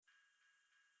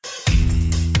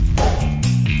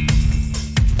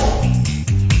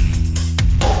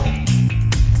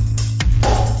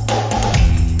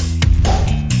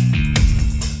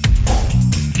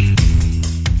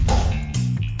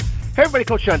everybody,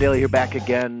 Coach John Daly here, back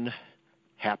again.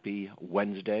 Happy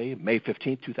Wednesday, May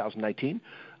 15th, 2019.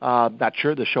 Not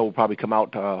sure. The show will probably come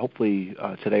out hopefully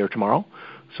today or tomorrow,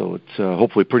 so it's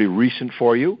hopefully pretty recent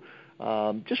for you.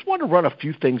 Just want to run a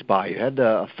few things by you. I had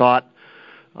a thought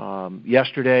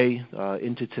yesterday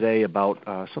into today about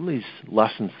some of these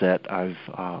lessons that I've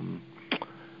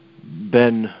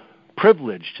been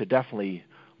privileged to definitely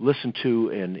listen to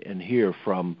and hear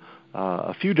from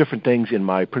a few different things in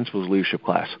my Principles of Leadership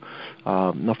class.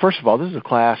 Now, first of all, this is a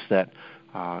class that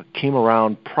came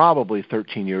around probably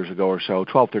 13 years ago or so,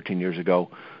 12, 13 years ago,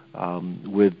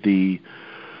 with the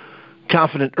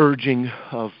confident urging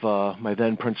of my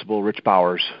then principal, Rich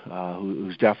Bowers,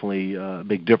 who's definitely a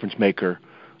big difference maker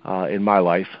in my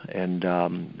life. And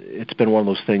it's been one of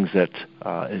those things that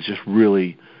has just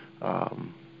really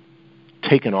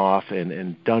taken off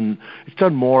and done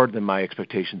more than my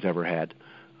expectations ever had.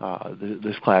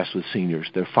 This class with seniors,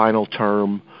 their final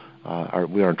term,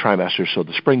 we are in trimester, so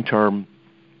the spring term,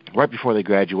 right before they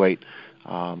graduate,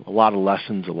 a lot of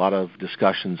lessons, a lot of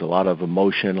discussions, a lot of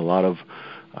emotion, a lot of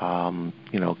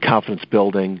confidence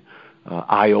building,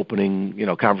 eye-opening,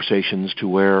 conversations to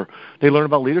where they learn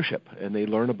about leadership and they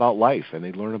learn about life and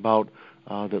they learn about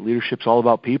that leadership's all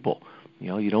about people.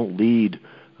 You don't lead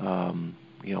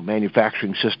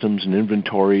manufacturing systems and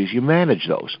inventories. You manage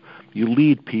those. You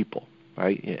lead people.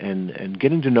 Right, and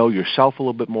getting to know yourself a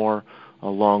little bit more,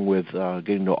 along with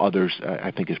getting to know others,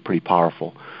 I think is pretty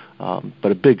powerful.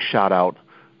 But a big shout out.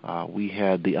 We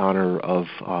had the honor of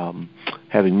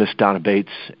having Miss Donna Bates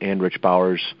and Rich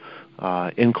Bowers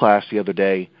in class the other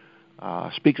day,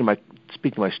 speaking to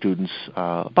my students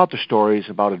about their stories,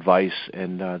 about advice,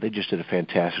 and they just did a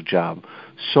fantastic job.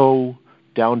 So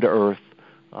down to earth.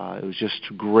 It was just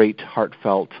great,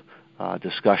 heartfelt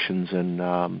discussions and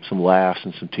some laughs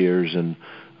and some tears, and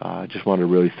I just wanted to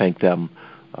really thank them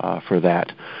for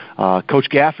that. Coach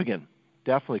Gaffigan,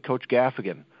 definitely Coach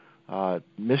Gaffigan.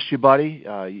 Missed you,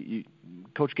 buddy.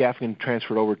 Coach Gaffigan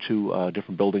transferred over to a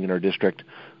different building in our district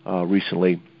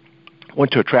recently. Went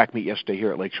to a track meet yesterday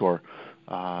here at Lakeshore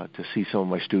to see some of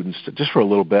my students, just for a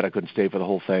little bit. I couldn't stay for the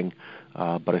whole thing,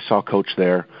 but I saw Coach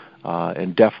there.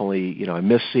 And definitely, I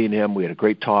missed seeing him. We had a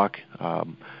great talk.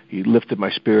 He lifted my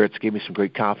spirits, gave me some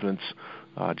great confidence,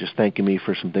 just thanking me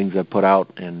for some things I put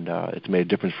out, and it's made a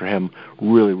difference for him.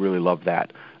 Really, really loved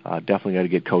that. Definitely got to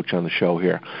get Coach on the show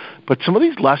here. But some of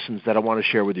these lessons that I want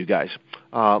to share with you guys.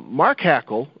 Mark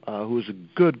Hackle, who is a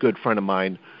good friend of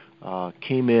mine,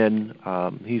 came in.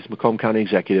 He's Macomb County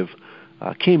executive.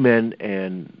 Came in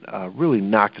and really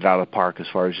knocked it out of the park as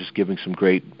far as just giving some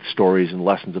great stories and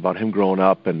lessons about him growing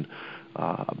up and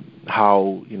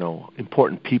how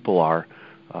important people are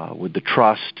with the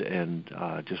trust and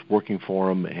just working for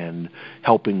them and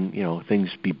helping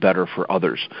things be better for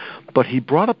others. But he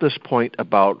brought up this point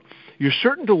about you're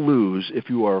certain to lose if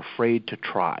you are afraid to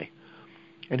try.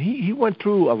 And he went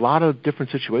through a lot of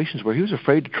different situations where he was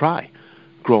afraid to try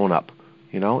growing up,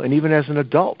 and even as an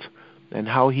adult. And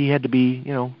how he had to be,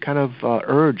 kind of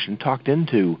urged and talked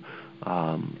into,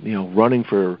 running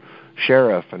for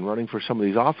sheriff and running for some of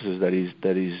these offices that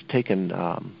he's taken,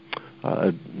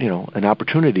 an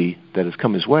opportunity that has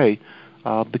come his way.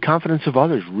 The confidence of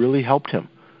others really helped him,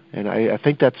 and I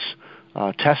think that's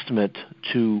a testament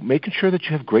to making sure that you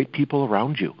have great people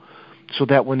around you, so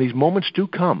that when these moments do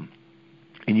come,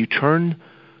 and you turn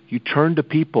to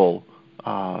people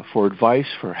for advice,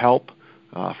 for help,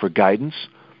 for guidance.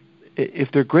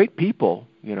 If they're great people,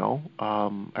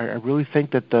 I really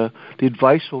think that the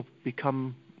advice will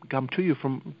come to you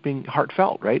from being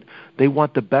heartfelt, right? They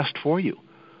want the best for you.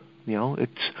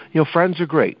 Friends are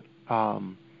great.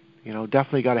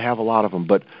 Definitely got to have a lot of them.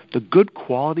 But the good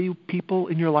quality people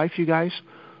in your life, you guys,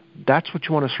 that's what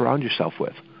you want to surround yourself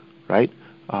with, right?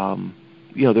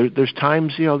 There's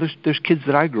times, there's kids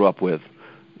that I grew up with,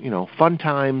 fun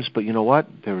times, but you know what?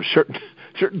 There were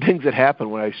certain things that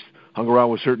happened when I hung around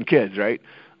with certain kids, right?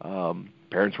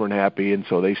 Parents weren't happy, and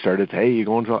so they started, hey, you're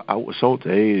going out with so,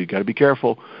 hey, you got to be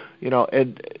careful,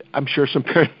 and I'm sure some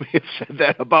parents may have said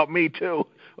that about me too,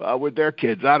 with their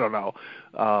kids. I don't know.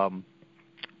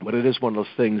 But it is one of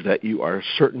those things that you are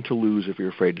certain to lose if you're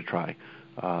afraid to try.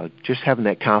 Just having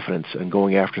that confidence and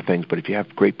going after things, but if you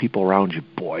have great people around you,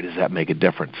 boy, does that make a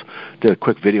difference. Did a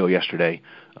quick video yesterday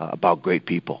about great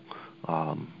people.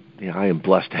 I am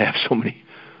blessed to have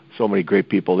so many great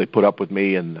people. They put up with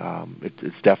me, and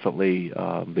it's definitely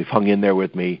they've hung in there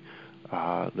with me.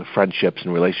 The friendships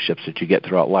and relationships that you get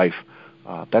throughout life,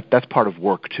 that's part of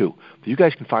work too. But you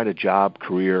guys can find a job,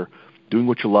 career, doing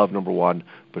what you love, number one.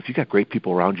 But if you got great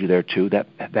people around you there too, that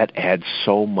adds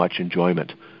so much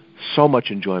enjoyment. So much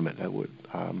enjoyment. That would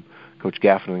Coach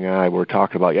Gaffney and I were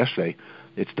talking about yesterday,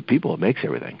 it's the people that makes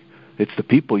everything. It's the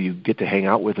people you get to hang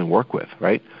out with and work with,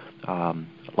 right? A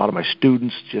lot of my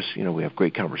students just, we have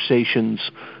great conversations.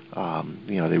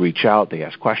 They reach out, they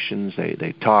ask questions,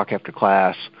 they talk after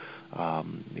class.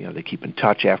 They keep in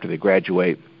touch after they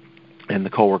graduate, and the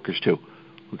coworkers too.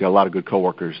 We've got a lot of good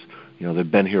coworkers.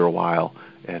 They've been here a while,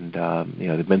 and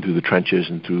they've been through the trenches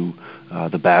and through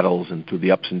the battles and through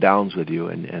the ups and downs with you,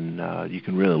 and you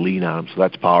can really lean on them. So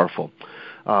that's powerful.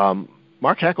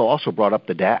 Mark Hackle also brought up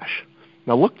the dash.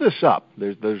 Now look this up.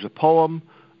 There's a poem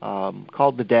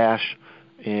called The Dash,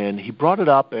 and he brought it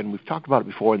up, and we've talked about it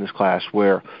before in this class,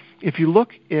 where if you look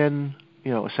in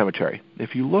a cemetery,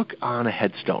 if you look on a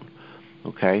headstone,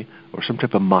 okay, or some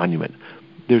type of monument,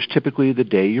 there's typically the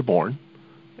day you're born,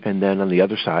 and then on the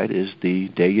other side is the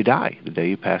day you die, the day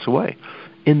you pass away.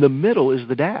 In the middle is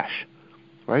the dash,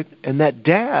 right? And that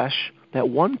dash, that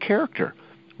one character,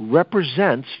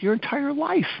 represents your entire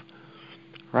life,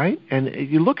 right? And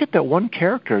you look at that one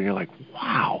character and you're like,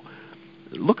 wow,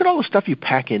 look at all the stuff you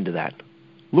pack into that.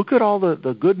 Look at all the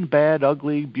good and bad,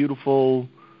 ugly, beautiful,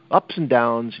 ups and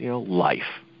downs, life.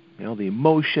 The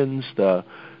emotions, the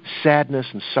sadness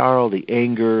and sorrow, the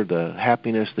anger, the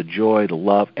happiness, the joy, the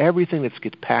love, everything that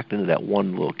gets packed into that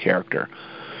one little character.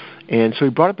 And so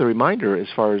he brought up the reminder as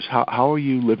far as how are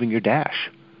you living your dash?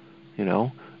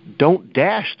 Don't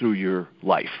dash through your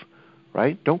life,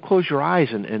 right? Don't close your eyes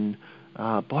and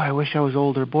boy, I wish I was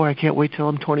older. Boy, I can't wait till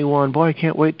I'm 21. Boy, I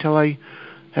can't wait till I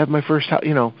have my first house.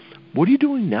 What are you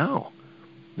doing now?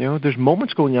 There's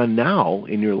moments going on now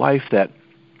in your life that,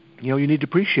 you need to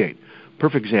appreciate.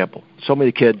 Perfect example. So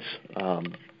many kids,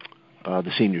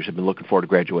 the seniors, have been looking forward to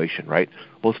graduation, right?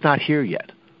 Well, it's not here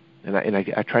yet. And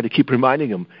I try to keep reminding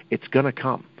them it's going to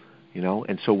come,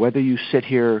 And so whether you sit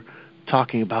here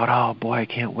talking about, oh, boy, I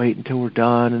can't wait until we're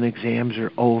done and exams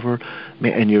are over,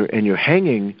 and you're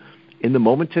hanging in the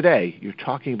moment today, you're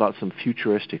talking about some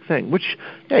futuristic thing, which,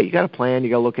 hey, you got to plan,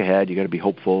 you got to look ahead, you got to be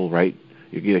hopeful, right?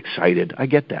 You get excited. I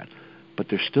get that. But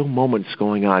there's still moments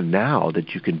going on now that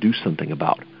you can do something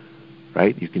about,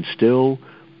 right? You can still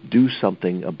do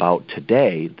something about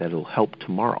today that'll help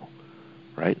tomorrow,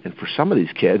 right? And for some of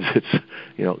these kids, it's,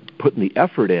 putting the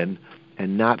effort in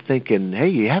and not thinking, hey,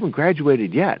 you haven't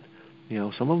graduated yet.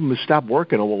 Some of them have stopped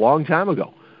working a long time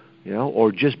ago,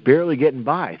 or just barely getting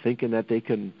by, thinking that they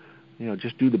can,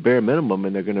 just do the bare minimum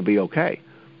and they're going to be okay,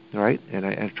 all right? And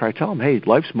I try to tell them, hey,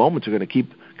 life's moments are going to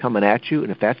keep coming at you,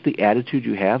 and if that's the attitude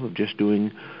you have of just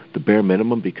doing the bare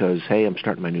minimum because, hey, I'm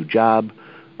starting my new job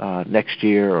next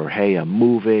year, or hey, I'm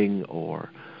moving,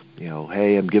 or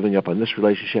hey, I'm giving up on this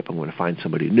relationship, I'm going to find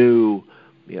somebody new.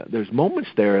 There's moments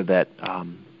there that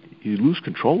you lose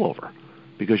control over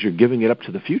because you're giving it up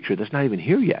to the future that's not even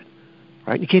here yet,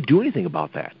 right? You can't do anything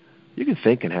about that. You can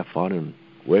think and have fun and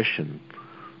wish and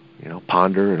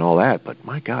ponder and all that, but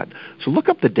my God. So look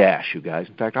up the dash, you guys.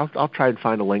 In fact, I'll try and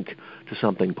find a link to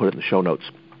something, put it in the show notes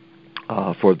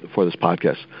for this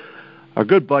podcast. Our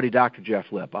good buddy, Dr. Jeff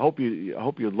Lipp. I hope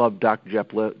you love Dr.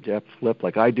 Jeff Lipp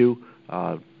like I do.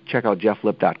 Check out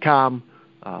jefflipp.com.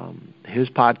 His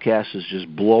podcast is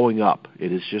just blowing up.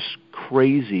 It is just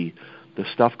crazy, the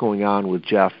stuff going on with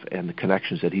Jeff and the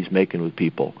connections that he's making with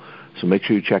people. So make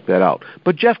sure you check that out.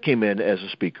 But Jeff came in as a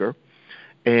speaker,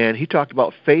 and he talked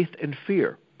about faith and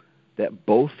fear, that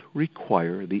both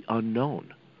require the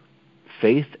unknown.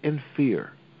 Faith and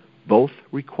fear both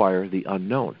require the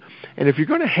unknown. And if you're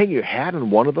going to hang your hat on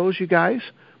one of those, you guys,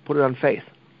 put it on faith,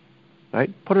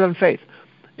 right? Put it on faith.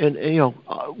 And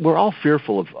we're all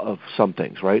fearful of some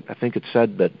things, right? I think it's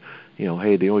said that,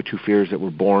 hey, the only two fears that we're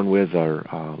born with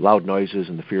are loud noises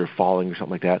and the fear of falling or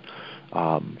something like that.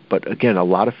 But again, a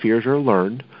lot of fears are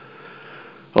learned.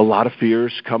 A lot of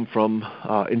fears come from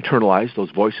internalized,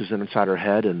 those voices inside our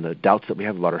head and the doubts that we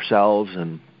have about ourselves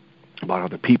and about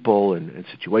other people and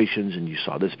situations. And you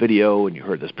saw this video and you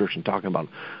heard this person talking about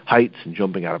heights and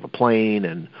jumping out of a plane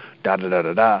and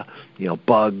da-da-da-da-da,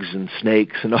 bugs and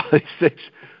snakes and all these things.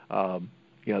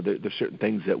 There's certain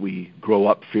things that we grow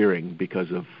up fearing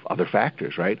because of other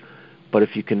factors, right? But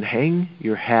if you can hang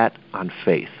your hat on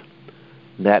faith,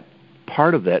 that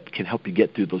part of that can help you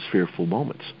get through those fearful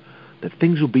moments. That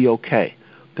things will be okay,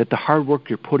 that the hard work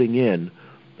you're putting in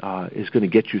is going to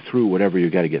get you through whatever you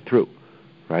got to get through,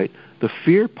 right? The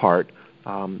fear part,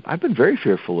 I've been very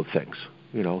fearful of things,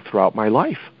 throughout my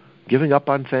life, giving up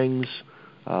on things.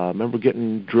 Remember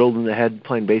getting drilled in the head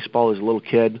playing baseball as a little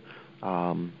kid.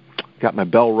 Got my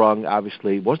bell rung,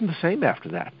 obviously. Wasn't the same after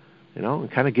that, and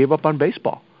kind of gave up on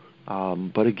baseball.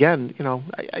 But again,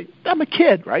 I'm a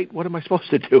kid, right? What am I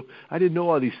supposed to do? I didn't know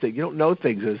all these things. You don't know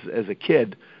things as a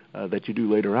kid that you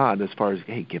do later on as far as,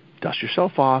 hey, dust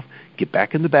yourself off, get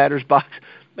back in the batter's box.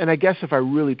 And I guess if I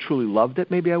really, truly loved it,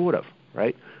 maybe I would have,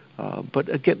 right?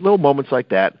 But again, little moments like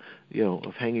that,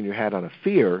 of hanging your hat on a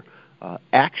fear,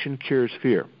 action cures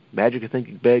fear. Magic of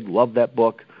Thinking Big, love that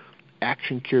book.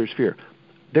 Action cures fear.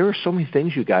 There are so many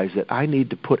things, you guys, that I need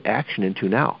to put action into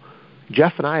now.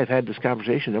 Jeff and I have had this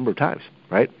conversation a number of times,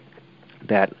 right?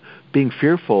 That being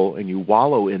fearful and you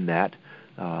wallow in that,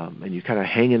 and you kind of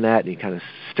hang in that and you kind of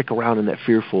stick around in that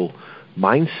fearful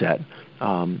mindset,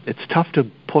 it's tough to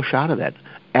push out of that.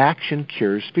 Action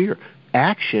cures fear.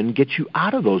 Action gets you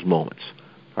out of those moments,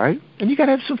 right? And you got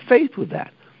to have some faith with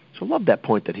that. So I love that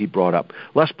point that he brought up.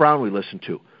 Les Brown we listened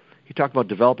to. He talked about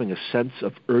developing a sense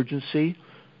of urgency,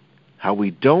 how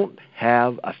we don't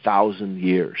have 1,000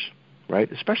 years,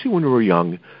 right? Especially when we were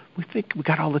young, we think we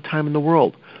got all the time in the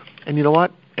world. And you know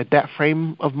what? At that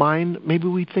frame of mind, maybe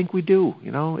we think we do.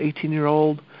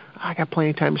 18-year-old, I got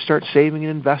plenty of time to start saving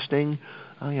and investing.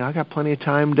 I got plenty of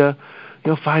time to,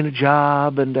 find a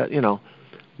job. And,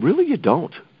 really you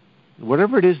don't.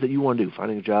 Whatever it is that you want to do,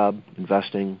 finding a job,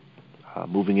 investing,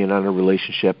 moving in on a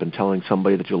relationship and telling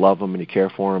somebody that you love them and you care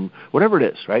for them, whatever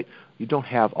it is, right? You don't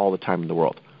have all the time in the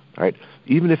world, right?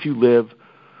 Even if you live,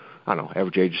 I don't know,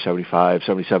 average age of 75,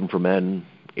 77 for men,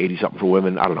 80-something for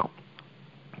women, I don't know.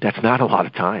 That's not a lot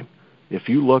of time. If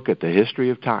you look at the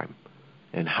history of time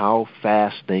and how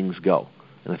fast things go,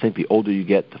 and I think the older you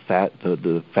get,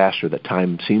 the faster that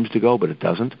time seems to go, but it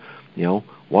doesn't.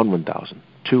 1,000,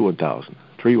 2 1,000,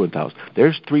 3 1,000.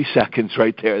 There's 3 seconds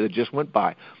right there that just went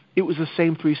by. It was the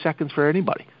same 3 seconds for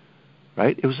anybody,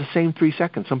 right? It was the same 3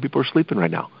 seconds. Some people are sleeping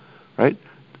right now, right?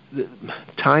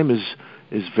 Time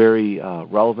is very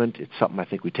relevant. It's something I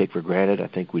think we take for granted. I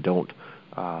think we don't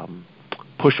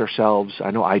push ourselves.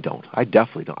 I know I don't. I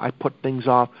definitely don't. I put things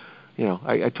off.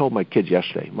 I told my kids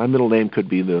yesterday, my middle name could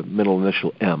be the middle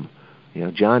initial M.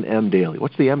 John M. Daly.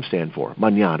 What's the M stand for?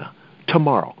 Mañana.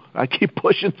 Tomorrow. I keep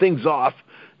pushing things off,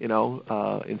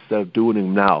 instead of doing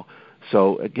them now.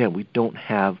 So again, we don't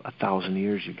have 1,000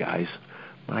 years, you guys.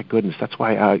 My goodness, that's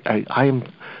why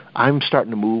I'm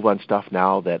starting to move on stuff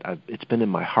now that it's been in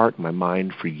my heart and my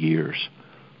mind for years.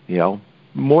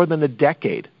 More than a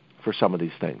decade for some of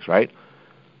these things, right?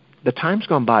 The time's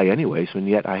gone by anyways, and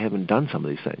yet I haven't done some of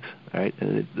these things, right?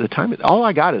 And the time, all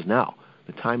I got is now.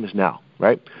 The time is now,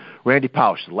 right? Randy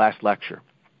Pausch, the last lecture.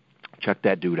 Check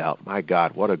that dude out. My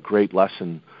God, what a great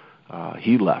lesson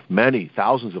he left. Many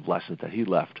thousands of lessons that he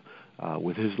left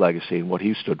with his legacy and what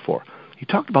he stood for. He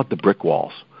talked about the brick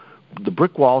walls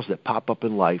that pop up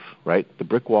in life, right? The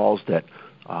brick walls that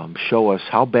show us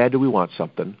how bad do we want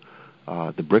something.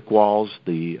 The brick walls,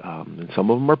 and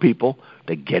some of them are people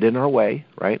that get in our way,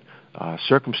 right?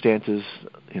 Circumstances,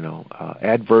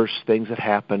 adverse things that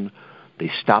happen,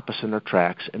 they stop us in our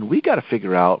tracks, and we got to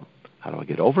figure out, how do I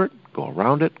get over it, go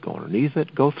around it, go underneath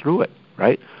it, go through it,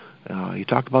 right? You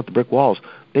talked about the brick walls.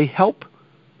 They help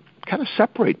kind of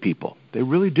separate people. They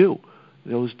really do.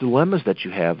 Those dilemmas that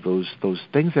you have, those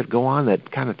things that go on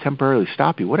that kind of temporarily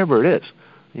stop you, whatever it is,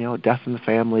 a death in the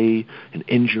family, an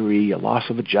injury, a loss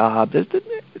of a job.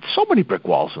 It's so many brick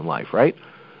walls in life, right?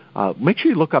 Make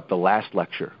sure you look up the last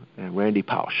lecture, Randy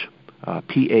Pausch,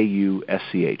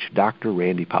 P-A-U-S-C-H, Dr.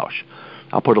 Randy Pausch.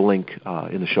 I'll put a link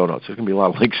in the show notes. There's going to be a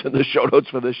lot of links in the show notes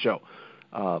for this show.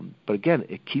 But again,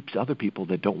 it keeps other people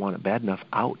that don't want it bad enough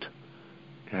out.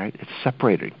 Right? It's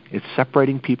separating. It's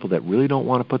separating people that really don't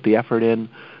want to put the effort in,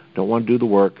 don't want to do the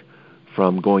work,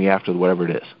 from going after whatever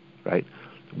it is. Right?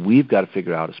 We've got to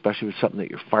figure out, especially with something that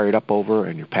you're fired up over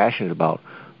and you're passionate about,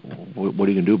 what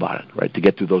are you going to do about it, right? To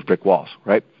get through those brick walls,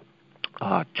 right?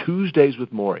 Tuesdays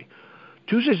with Maury.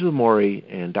 Tuesdays with Maury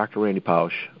and Dr. Randy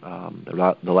Pausch,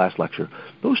 the last lecture,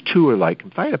 those two are like,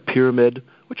 if I had a pyramid,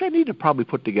 which I need to probably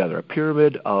put together, a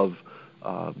pyramid of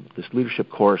this leadership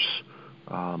course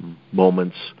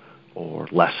moments or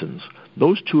lessons,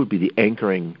 those two would be the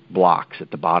anchoring blocks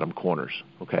at the bottom corners,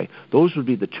 okay? Those would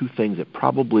be the two things that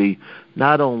probably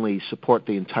not only support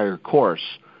the entire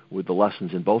course with the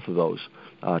lessons in both of those.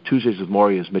 Tuesdays with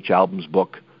Maury is Mitch Albom's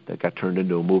book that got turned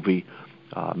into a movie.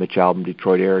 Mitch Albom,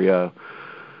 Detroit area,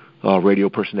 radio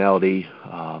personality,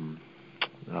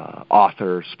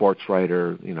 author, sports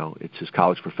writer. It's his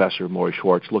college professor, Maury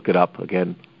Schwartz. Look it up.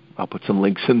 Again, I'll put some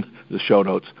links in the show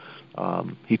notes.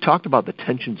 He talked about the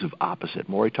tensions of opposite.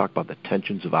 Maury talked about the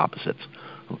tensions of opposites,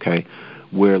 okay,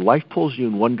 where life pulls you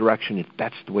in one direction if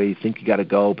that's the way you think you got to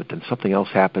go, but then something else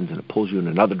happens and it pulls you in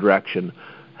another direction,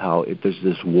 there's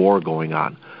this war going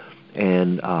on.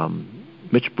 And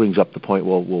Mitch brings up the point,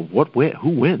 well, who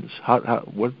wins?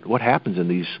 What happens in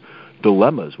these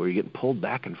dilemmas where you're getting pulled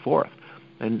back and forth?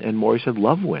 And Maury said,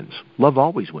 love wins. Love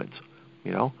always wins.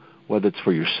 whether it's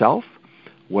for yourself,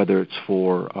 whether it's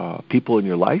for people in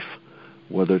your life,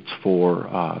 whether it's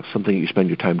for something you spend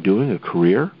your time doing, a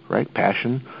career, right,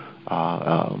 passion,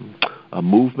 a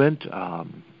movement,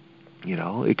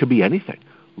 it could be anything.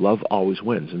 Love always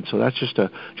wins. And so that's just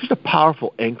a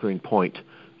powerful anchoring point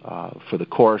for the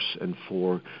course and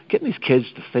for getting these kids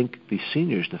to think, these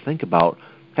seniors to think about,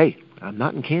 hey, I'm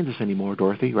not in Kansas anymore,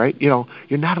 Dorothy, right? You're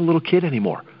not a little kid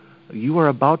anymore. You are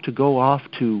about to go off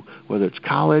to, whether it's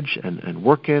college and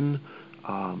work in,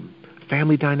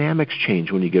 family dynamics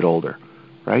change when you get older,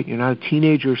 right? You're not a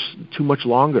teenager too much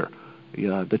longer.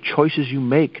 The choices you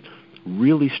make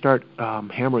really start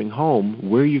hammering home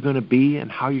where you're going to be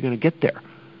and how you're going to get there,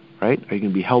 right? Are you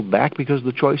going to be held back because of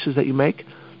the choices that you make?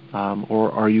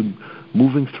 Or are you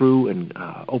moving through and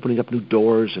opening up new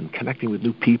doors and connecting with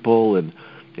new people? And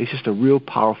it's just a real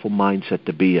powerful mindset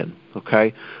to be in,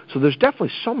 okay? So there's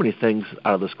definitely so many things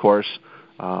out of this course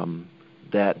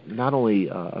that not only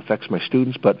affects my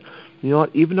students, but you know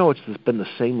what? Even though it's been the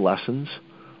same lessons,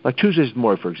 like Tuesdays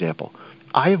More, for example,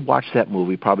 I have watched that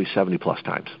movie probably 70-plus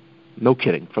times. No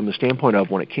kidding. From the standpoint of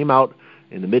when it came out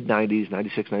in the mid-'90s,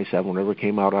 96, 97, whenever it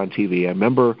came out on TV, I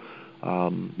remember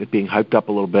it being hyped up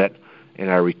a little bit,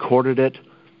 and I recorded it.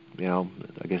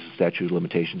 I guess the statute of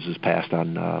limitations is passed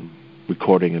on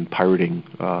recording and pirating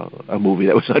a movie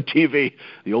that was on TV.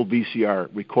 The old VCR,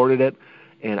 recorded it,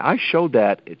 and I showed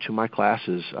that to my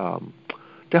classes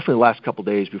definitely the last couple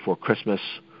days before Christmas,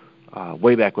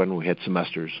 way back when we had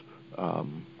semesters.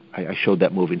 I showed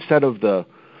that movie instead of the,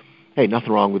 hey,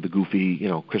 nothing wrong with the goofy,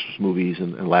 Christmas movies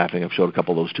and laughing. I've showed a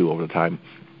couple of those too over the time.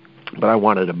 But I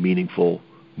wanted a meaningful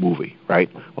movie, right?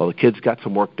 Well, the kids got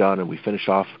some work done and we finished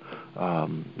off,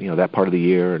 that part of the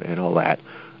year and all that.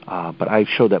 But I've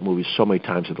showed that movie so many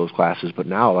times in those classes. But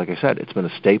now, like I said, it's been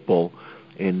a staple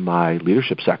in my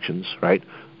leadership sections, right,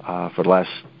 for the last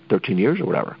 13 years or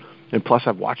whatever. And plus,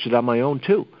 I've watched it on my own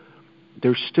too.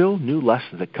 There's still new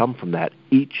lessons that come from that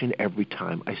each and every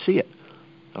time I see it,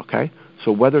 okay?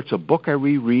 So whether it's a book I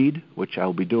reread, which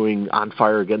I'll be doing On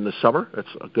Fire again this summer, that's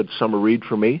a good summer read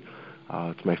for me.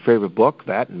 It's my favorite book,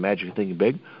 that and Magic and Thinking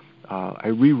Big. I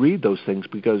reread those things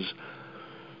because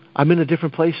I'm in a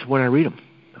different place when I read them.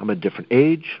 I'm at a different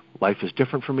age. Life is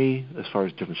different for me as far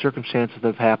as different circumstances that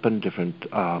have happened, different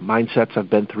mindsets I've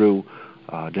been through,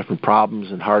 different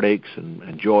problems and heartaches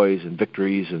and joys and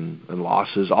victories and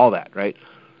losses, all that, right?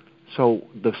 So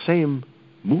the same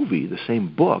movie, the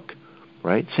same book,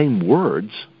 right, same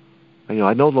words,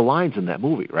 I know the lines in that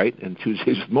movie, right, in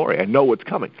Tuesdays with Morrie. I know what's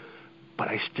coming. But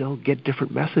I still get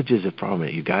different messages from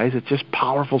it, you guys. It's just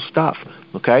powerful stuff,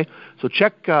 okay? So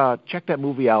check that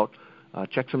movie out.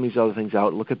 Check some of these other things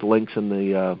out. Look at the links in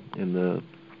the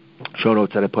show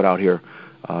notes that I put out here.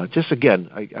 Just again,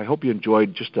 I hope you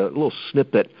enjoyed just a little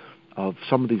snippet of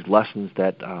some of these lessons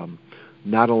that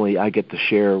not only I get to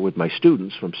share with my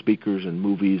students from speakers and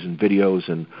movies and videos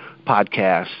and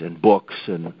podcasts and books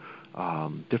and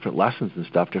different lessons and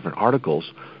stuff, different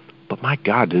articles, but my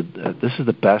God, this is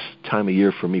the best time of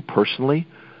year for me personally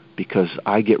because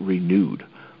I get renewed.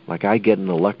 Like I get an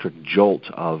electric jolt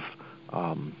of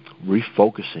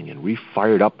refocusing and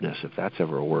refired upness, if that's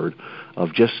ever a word,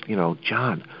 of just,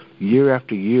 John, year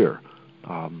after year,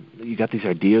 you got these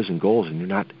ideas and goals and you're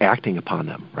not acting upon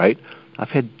them, right? I've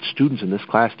had students in this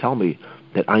class tell me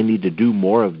that I need to do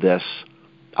more of this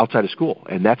outside of school,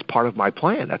 and that's part of my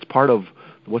plan. That's part of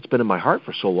what's been in my heart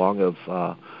for so long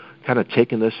of kind of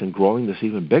taking this and growing this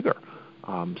even bigger.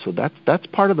 So that's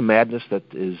part of the madness that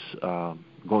is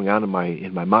going on in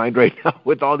my mind right now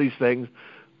with all these things.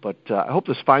 But I hope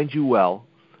this finds you well.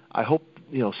 I hope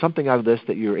something out of this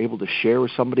that you're able to share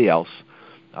with somebody else.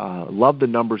 Love the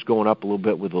numbers going up a little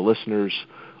bit with the listeners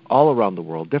all around the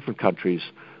world, different countries.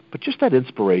 But just that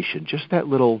inspiration, just that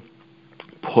little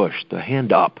push, the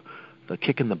hand up, the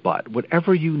kick in the butt,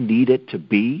 whatever you need it to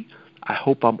be, I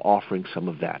hope I'm offering some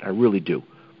of that. I really do.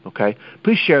 Okay?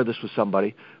 Please share this with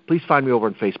somebody. Please find me over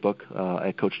on Facebook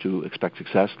at Coach to Expect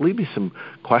Success. Leave me some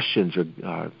questions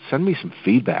or send me some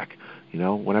feedback.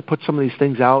 When I put some of these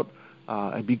things out,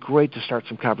 it'd be great to start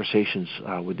some conversations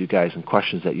with you guys and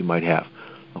questions that you might have,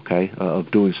 okay,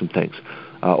 of doing some things.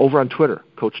 Over on Twitter,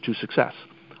 Coach to Success.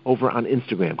 Over on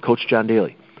Instagram, Coach John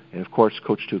Daly. And, of course,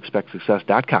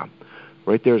 CoachToExpectSuccess.com.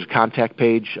 Right there's a contact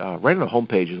page. Right on the home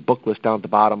page is a book list down at the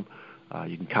bottom.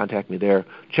 You can contact me there.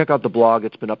 Check out the blog.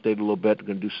 It's been updated a little bit. We're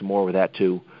going to do some more with that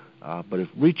too. But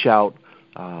reach out.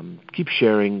 Keep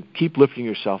sharing. Keep lifting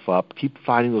yourself up. Keep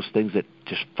finding those things that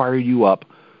just fire you up.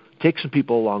 Take some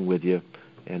people along with you.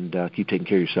 And keep taking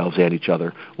care of yourselves and each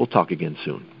other. We'll talk again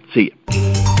soon. See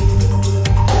you.